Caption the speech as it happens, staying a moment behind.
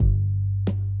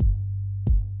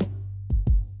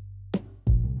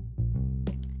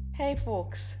Hey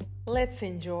folks, let's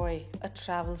enjoy a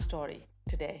travel story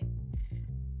today.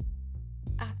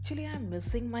 Actually, I'm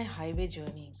missing my highway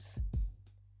journeys.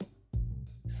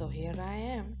 So here I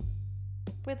am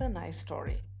with a nice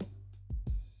story.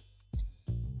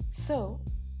 So,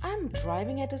 I'm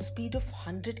driving at a speed of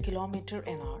 100 km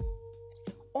an hour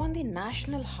on the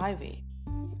national highway,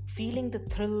 feeling the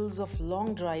thrills of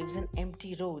long drives and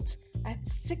empty roads at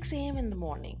 6 a.m. in the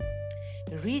morning,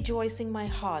 rejoicing my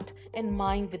heart and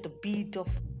mind with the beat of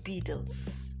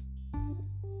Beatles.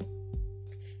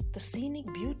 The scenic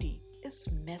beauty is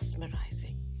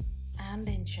mesmerizing and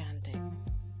enchanting.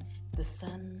 The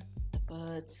sun, the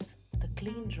birds, the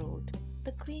clean road,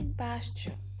 the green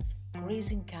pasture,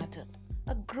 grazing cattle,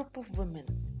 a group of women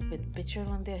with pitcher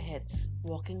on their heads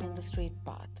walking on the straight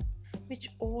path, which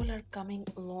all are coming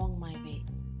along my way,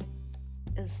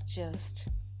 is just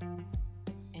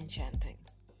enchanting.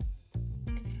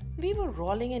 We were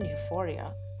rolling in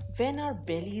euphoria when our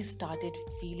bellies started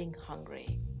feeling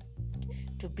hungry.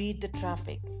 To beat the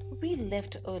traffic, we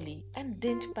left early and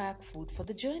didn't pack food for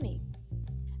the journey,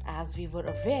 as we were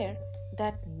aware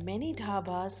that many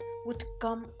dhabas would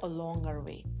come along our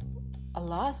way.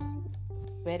 Alas,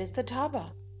 where is the dhaba?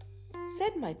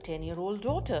 Said my 10-year-old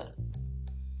daughter.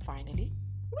 Finally,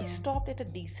 we stopped at a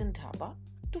decent dhaba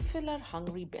to fill our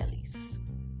hungry bellies.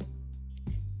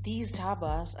 These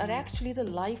dhabas are actually the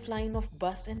lifeline of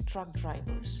bus and truck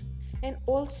drivers, and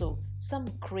also some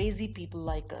crazy people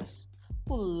like us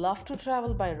who love to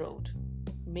travel by road.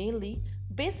 Mainly,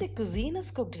 basic cuisine is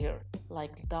cooked here,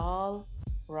 like dal,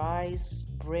 rice,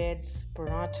 breads,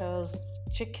 parathas,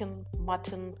 chicken,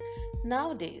 mutton.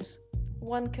 Nowadays,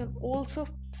 one can also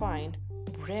find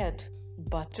bread,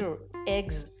 butter,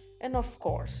 eggs, and of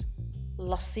course,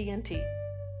 lassi and tea.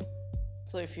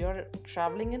 So if you're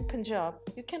traveling in Punjab,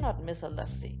 you cannot miss a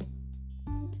lassi.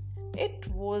 It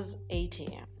was 8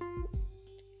 a.m.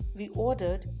 We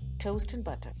ordered toast and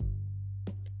butter,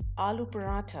 aloo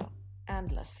paratha,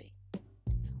 and lassi.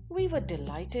 We were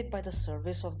delighted by the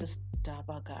service of this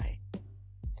dhaba guy.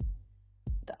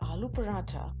 The aloo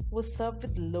paratha was served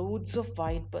with loads of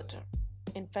white butter,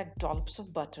 in fact, dollops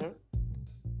of butter,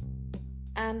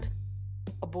 and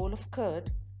a bowl of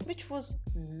curd, which was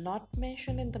not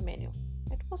mentioned in the menu.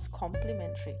 It was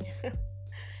complimentary.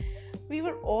 We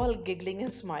were all giggling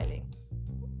and smiling.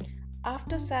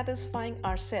 After satisfying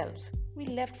ourselves, we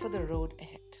left for the road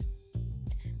ahead.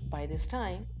 By this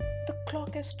time, the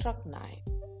clock has struck 9.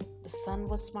 The sun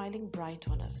was smiling bright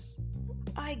on us.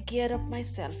 I geared up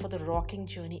myself for the rocking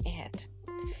journey ahead.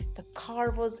 The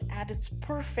car was at its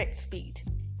perfect speed.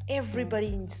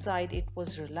 Everybody inside it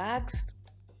was relaxed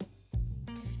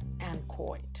and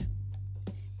quiet.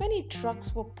 Many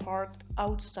trucks were parked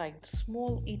outside the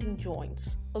small eating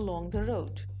joints along the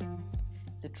road.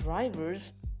 The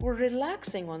drivers were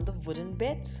relaxing on the wooden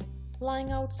beds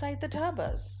lying outside the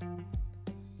dhabas.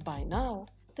 By now,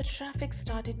 the traffic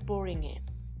started pouring in,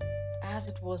 as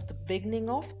it was the beginning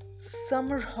of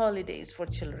summer holidays for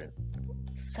children.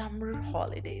 Summer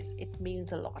holidays, it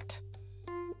means a lot.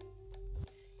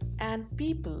 And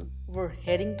people were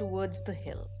heading towards the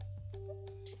hill.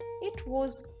 It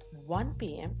was 1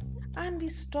 p.m. and we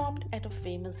stopped at a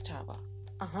famous dhaba.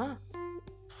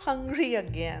 Hungry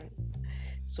again.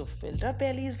 So filled our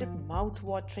bellies with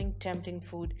mouth-watering, tempting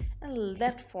food and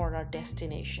left for our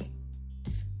destination.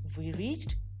 We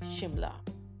reached Shimla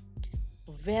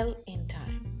well in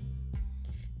time.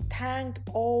 Thanked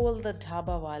all the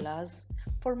dhabawalas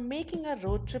for making our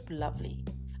road trip lovely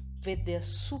with their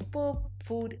superb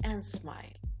food and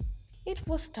smile. It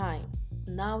was time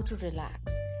now to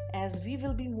relax, as we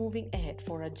will be moving ahead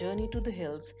for our journey to the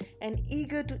hills and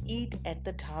eager to eat at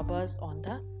the dhabas on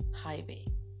the highway.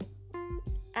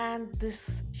 And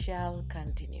this shall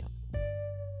continue.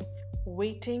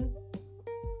 Waiting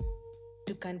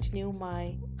to continue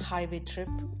my highway trip.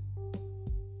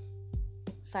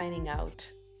 Signing out.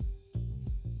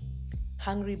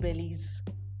 Hungry bellies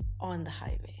on the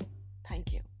highway.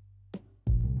 Thank you.